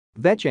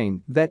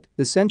Vechain, VET,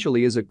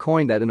 essentially is a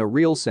coin that in a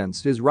real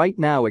sense is right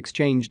now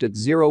exchanged at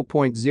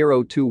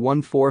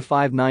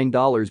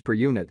 $0.021459 per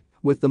unit,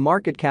 with the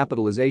market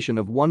capitalization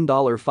of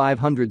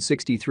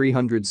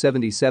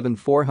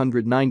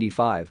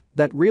 $1,563,377,495,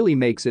 that really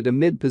makes it a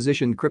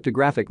mid-positioned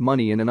cryptographic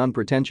money in an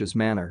unpretentious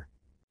manner.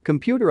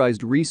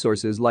 Computerized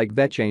resources like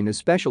Vechain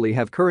especially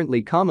have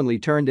currently commonly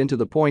turned into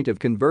the point of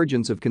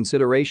convergence of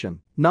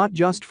consideration, not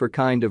just for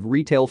kind of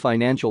retail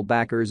financial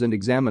backers and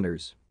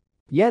examiners.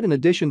 Yet in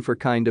addition for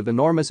kind of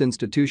enormous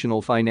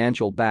institutional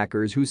financial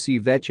backers who see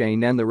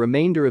Vechain and the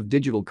remainder of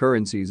digital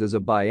currencies as a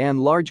by and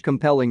large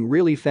compelling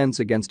really fence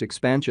against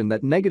expansion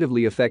that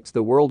negatively affects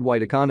the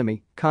worldwide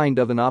economy, kind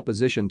of in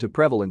opposition to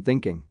prevalent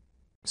thinking.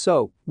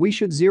 So, we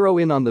should zero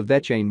in on the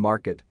Vechain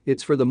market,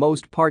 its for the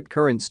most part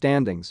current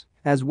standings,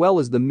 as well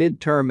as the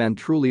mid-term and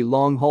truly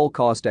long-haul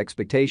cost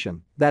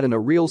expectation that in a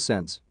real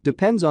sense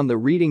depends on the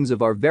readings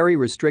of our very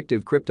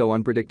restrictive crypto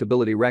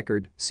unpredictability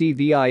record,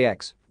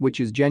 CVIX, which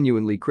is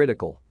genuinely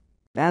critical.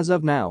 As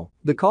of now,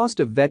 the cost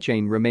of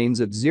Vechain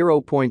remains at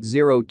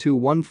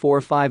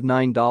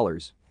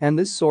 $0.021459, and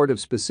this sort of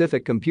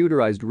specific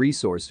computerized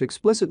resource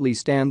explicitly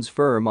stands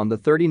firm on the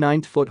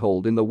 39th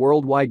foothold in the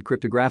worldwide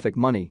cryptographic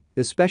money,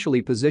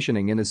 especially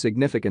positioning in a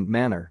significant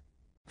manner.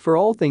 For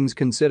all things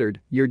considered,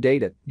 your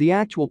data, the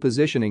actual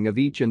positioning of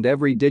each and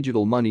every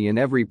digital money in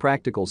every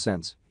practical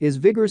sense, is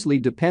vigorously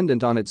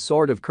dependent on its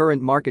sort of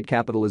current market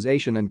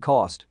capitalization and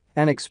cost,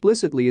 and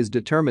explicitly is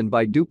determined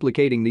by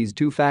duplicating these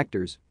two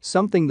factors,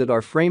 something that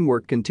our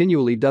framework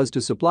continually does to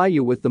supply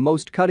you with the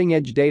most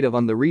cutting-edge data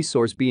on the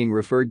resource being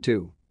referred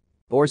to.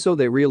 Or so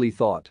they really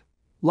thought.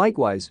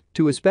 Likewise,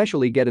 to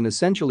especially get an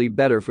essentially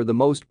better for the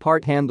most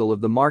part handle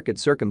of the market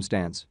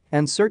circumstance,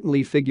 and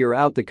certainly figure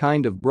out the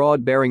kind of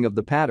broad bearing of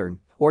the pattern,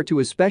 or to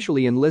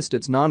especially enlist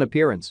its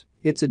non-appearance,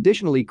 it's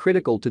additionally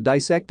critical to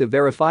dissect the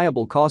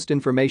verifiable cost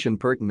information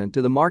pertinent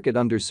to the market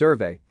under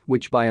survey,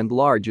 which by and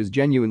large is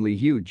genuinely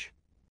huge.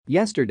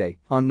 Yesterday,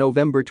 on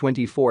November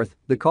 24,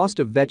 the cost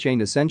of Vechain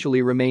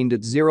essentially remained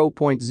at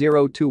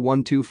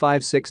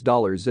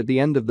 $0.021256 at the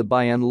end of the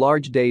by and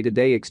large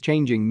day-to-day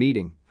exchanging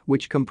meeting,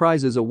 which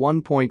comprises a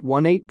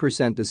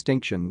 1.18%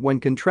 distinction when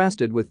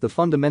contrasted with the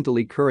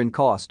fundamentally current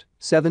cost.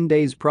 7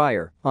 days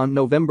prior, on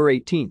November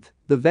 18,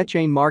 the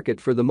Vechain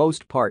market for the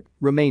most part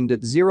remained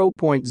at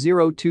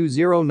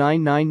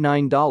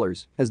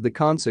 $0.020999 as the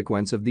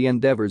consequence of the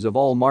endeavors of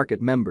all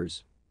market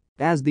members.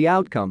 As the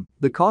outcome,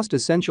 the cost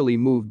essentially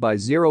moved by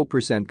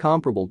 0%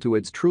 comparable to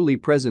its truly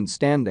present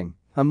standing.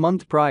 A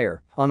month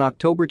prior, on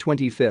October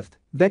 25,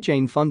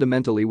 Vechain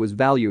fundamentally was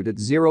valued at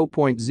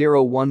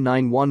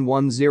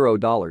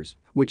 $0.019110,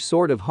 which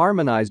sort of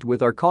harmonized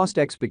with our cost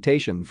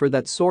expectation for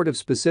that sort of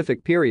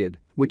specific period,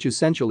 which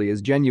essentially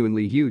is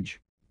genuinely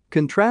huge.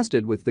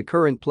 Contrasted with the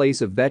current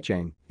place of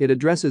Vechain, it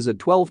addresses a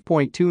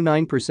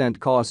 12.29%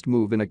 cost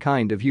move in a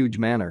kind of huge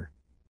manner.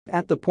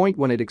 At the point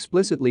when it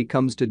explicitly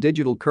comes to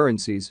digital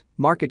currencies,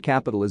 market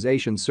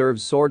capitalization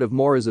serves sort of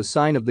more as a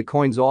sign of the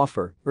coin's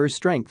offer or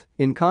strength,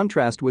 in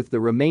contrast with the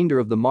remainder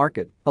of the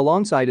market,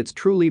 alongside its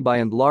truly by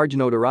and large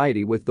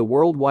notoriety with the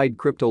worldwide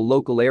crypto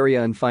local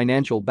area and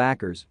financial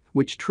backers,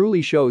 which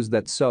truly shows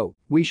that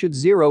we should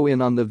zero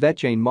in on the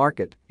Vechain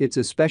market, its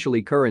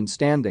especially current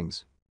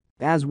standings,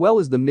 as well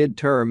as the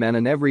mid-term and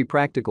in every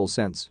practical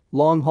sense,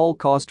 long-haul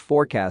cost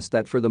forecast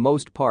that for the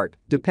most part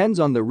depends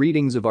on the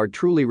readings of our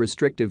truly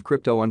restrictive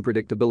crypto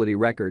unpredictability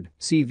record,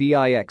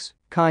 CVIX,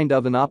 kind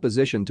of in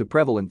opposition to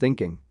prevalent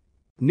thinking.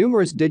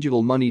 Numerous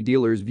digital money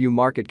dealers view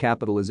market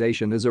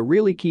capitalization as a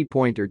really key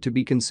pointer to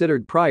be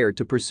considered prior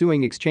to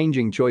pursuing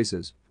exchanging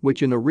choices,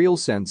 which in a real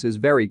sense is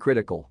very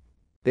critical.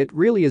 It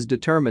really is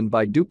determined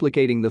by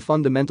duplicating the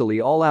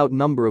fundamentally all-out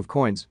number of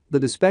coins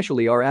that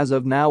especially are as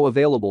of now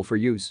available for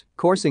use,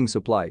 coursing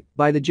supply,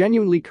 by the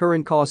genuinely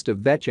current cost of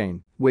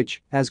Vechain,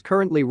 which, as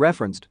currently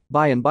referenced,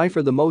 by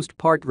for the most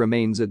part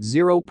remains at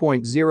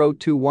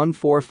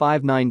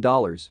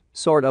 $0.021459,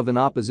 sort of in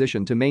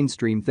opposition to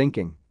mainstream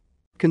thinking.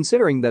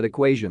 Considering that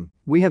equation,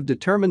 we have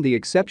determined the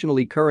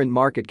exceptionally current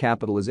market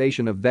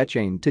capitalization of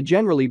Vechain to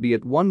generally be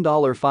at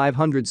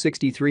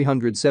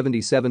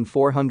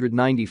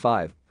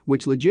 $1,563,377,495,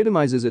 which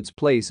legitimizes its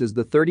place as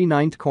the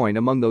 39th coin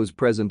among those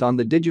present on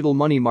the digital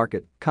money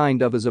market,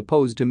 kind of as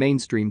opposed to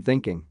mainstream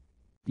thinking.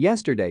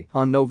 Yesterday,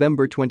 on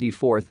November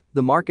 24,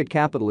 the market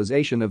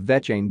capitalization of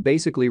Vechain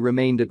basically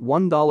remained at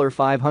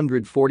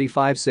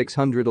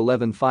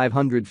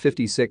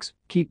 $1,545,611,556,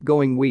 keep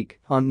going week.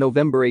 On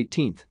November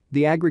 18,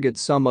 the aggregate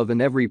sum of in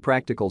every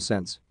practical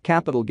sense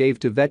capital gave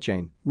to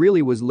Vechain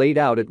really was laid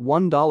out at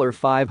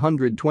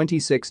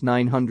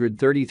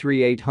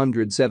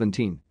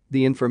 $1,526,933,817.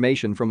 The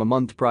information from a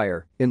month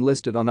prior,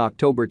 enlisted on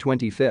October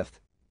 25,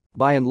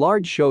 by and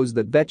large shows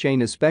that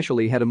Vechain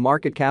especially had a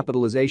market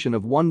capitalization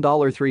of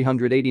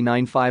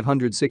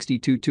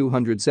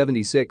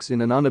 $1,389,562,276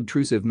 in an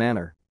unobtrusive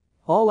manner.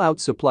 All-out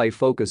supply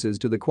focuses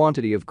to the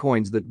quantity of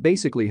coins that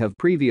basically have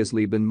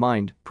previously been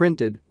mined,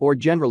 printed, or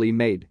generally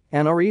made,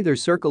 and are either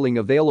circling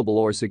available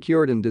or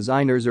secured in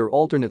designers or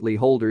alternately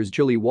holders'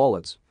 chilly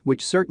wallets,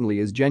 which certainly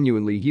is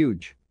genuinely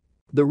huge.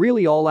 The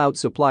really all-out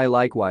supply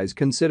likewise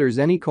considers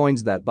any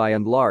coins that by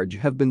and large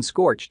have been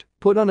scorched,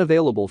 put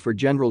unavailable for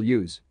general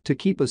use, to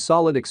keep a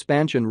solid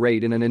expansion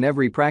rate in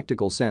every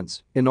practical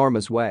sense,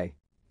 enormous way.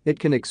 It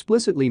can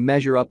explicitly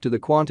measure up to the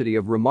quantity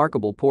of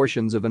remarkable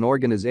portions of an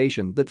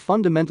organization that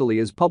fundamentally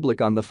is public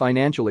on the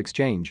financial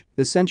exchange,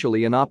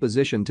 essentially in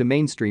opposition to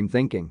mainstream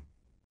thinking.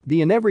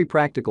 The in every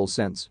practical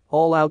sense,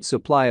 all-out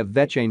supply of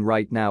Vechain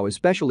right now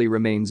especially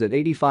remains at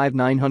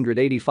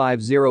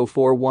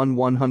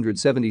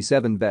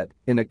 85,985,041,177 vet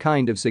in a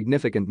kind of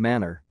significant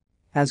manner.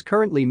 As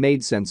currently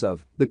made sense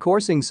of, the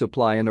coursing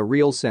supply in a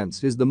real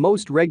sense is the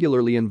most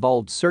regularly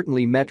involved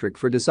certainly metric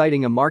for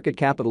deciding a market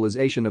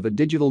capitalization of a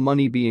digital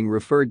money being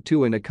referred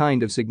to in a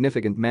kind of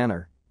significant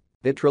manner.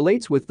 It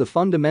relates with the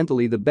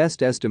fundamentally the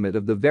best estimate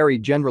of the very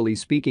generally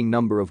speaking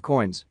number of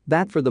coins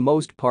that for the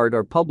most part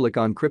are public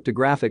on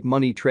cryptographic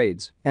money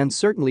trades and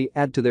certainly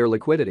add to their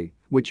liquidity,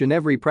 which in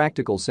every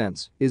practical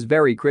sense is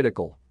very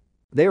critical.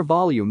 Their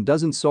volume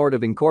doesn't sort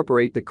of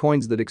incorporate the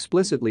coins that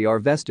explicitly are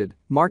vested,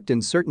 marked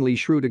in certainly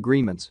shrewd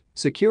agreements,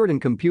 secured in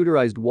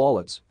computerized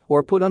wallets,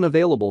 or put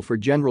unavailable for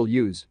general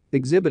use,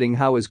 exhibiting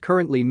how is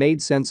currently made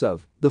sense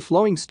of, the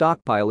flowing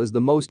stockpile is the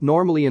most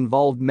normally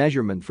involved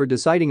measurement for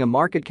deciding a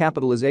market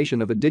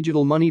capitalization of a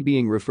digital money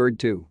being referred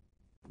to.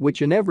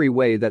 Which in every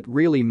way that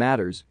really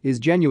matters is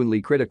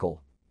genuinely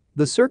critical.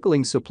 The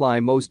circling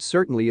supply most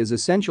certainly is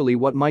essentially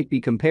what might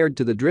be compared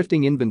to the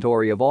drifting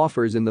inventory of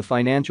offers in the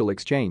financial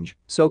exchange,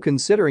 so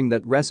considering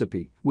that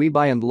recipe, we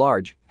by and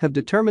large have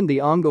determined the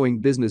ongoing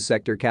business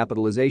sector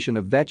capitalization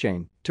of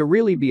Vechain to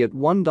really be at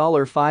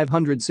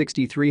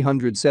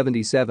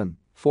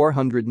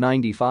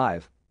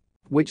 $1,560,377,495.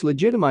 Which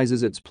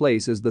legitimizes its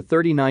place as the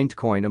 39th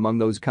coin among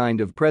those kind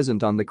of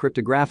present on the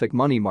cryptographic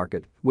money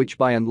market, which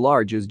by and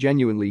large is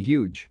genuinely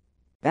huge.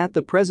 At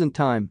the present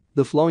time,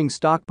 the flowing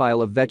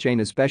stockpile of Vechain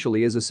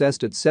especially is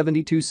assessed at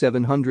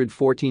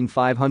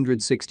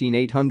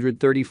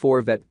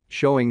 72,714,516,834 vet,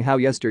 showing how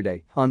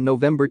yesterday, on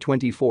November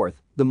 24,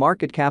 the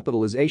market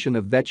capitalization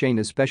of Vechain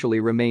especially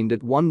remained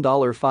at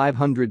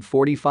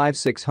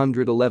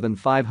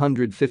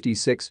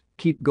 $1,545,611,556,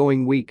 keep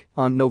going weak,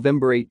 on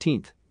November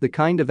 18. The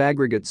kind of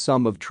aggregate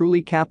sum of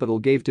truly capital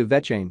gave to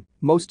Vechain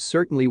most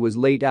certainly was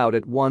laid out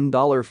at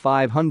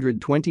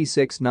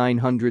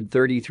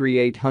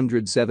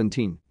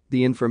 $1,526,933,817,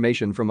 the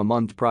information from a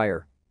month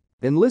prior.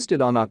 Enlisted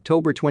on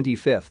October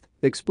 25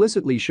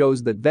 explicitly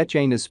shows that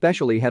Vechain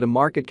especially had a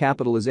market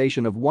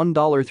capitalization of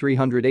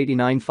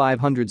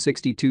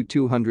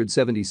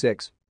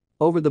 $1,389,562,276.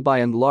 Over the by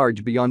and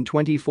large beyond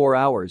 24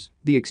 hours,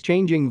 the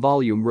exchanging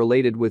volume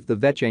related with the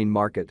Vechain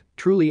market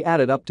truly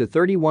added up to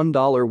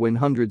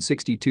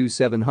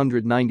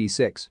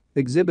 $31,162,796,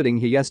 exhibiting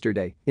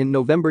yesterday, in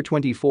November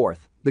 24,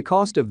 the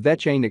cost of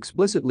Vechain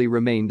explicitly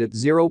remained at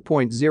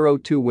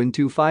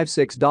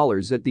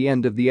 $0.021256 at the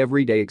end of the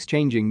everyday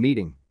exchanging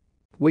meeting.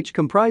 Which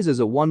comprises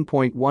a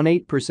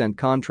 1.18%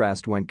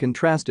 contrast when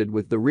contrasted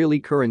with the really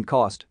current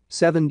cost,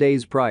 7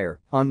 days prior,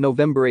 on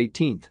November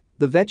 18.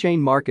 The Vechain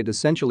market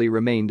essentially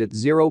remained at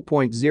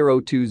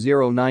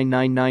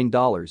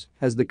 $0.020999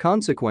 as the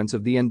consequence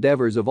of the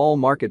endeavors of all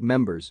market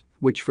members,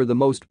 which for the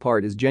most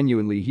part is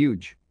genuinely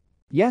huge.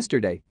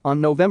 Yesterday,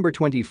 on November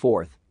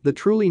 24, the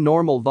truly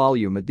normal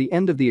volume at the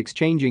end of the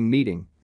exchanging meeting